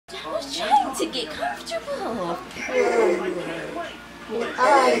to get comfortable.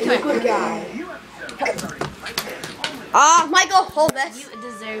 I'm a good guy. Michael, hold this. You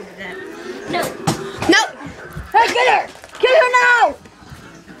deserve that. No. No. Hey, get her! Get her now!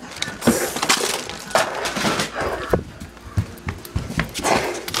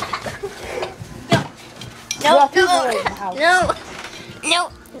 No.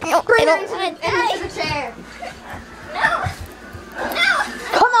 Bring her into the chair. No.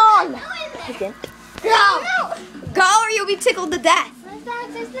 Come on! Go. Go or you'll be tickled to death.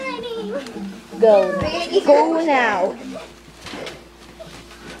 Go. Go now.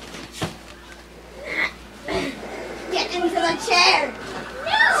 Get into the chair.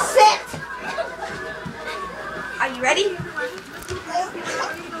 Sit. Are you ready?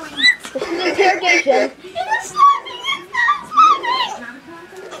 This is interrogation. It's stopping.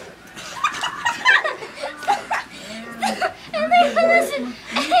 Listen.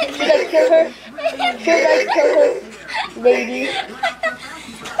 Should I kill her? Should I kill her, lady?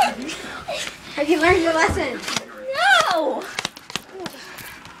 Have you learned your lesson? No.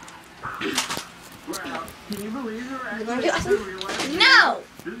 Can you believe her? You learned your lesson? No.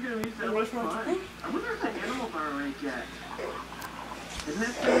 This is going to be so much fun. I wonder if the animals are awake yet. Isn't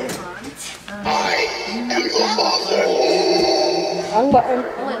that so fun? Wrong button.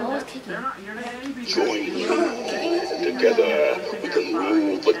 Oh, wait, what was kicking? They're not here today. Join me. Together we can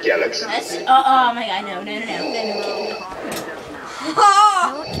rule the galaxy. That's, oh my god, no.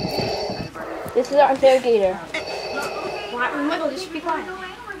 Oh. This is our interrogator. Michael, just be quiet.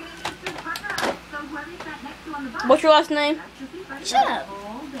 What's your last name? Shut up.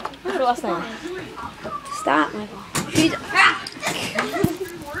 What's your last name? Stop, Michael.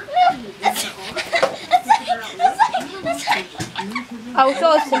 I will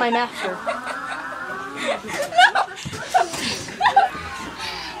show this to my master.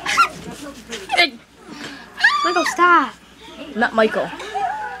 Michael, stop. Not Michael.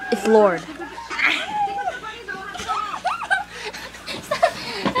 It's Lord.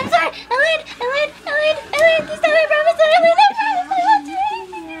 I'm sorry. I lied. This time I promise that I lied. I won't do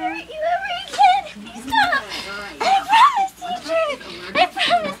anything to hurt you ever again. Please stop. I promise, teacher. I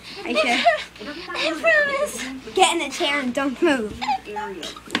promise. I promise. Get in the chair and don't move.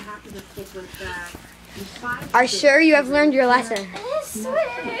 Are sure you have learned your lesson? I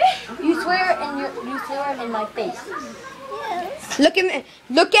swear. You swear in my face. Yes.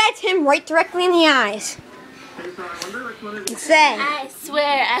 Look at him right directly in the eyes. And say, I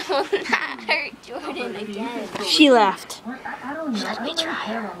swear I will not hurt Jordan again. she laughed. Let me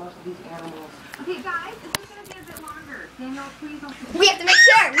try. Okay, guys, this is going to be a bit longer. Daniel, please don't forget. We have to make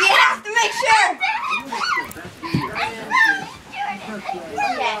sure. We have to make sure.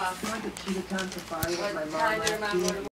 Yes. I wanted to cheat a time safari with my mom last year.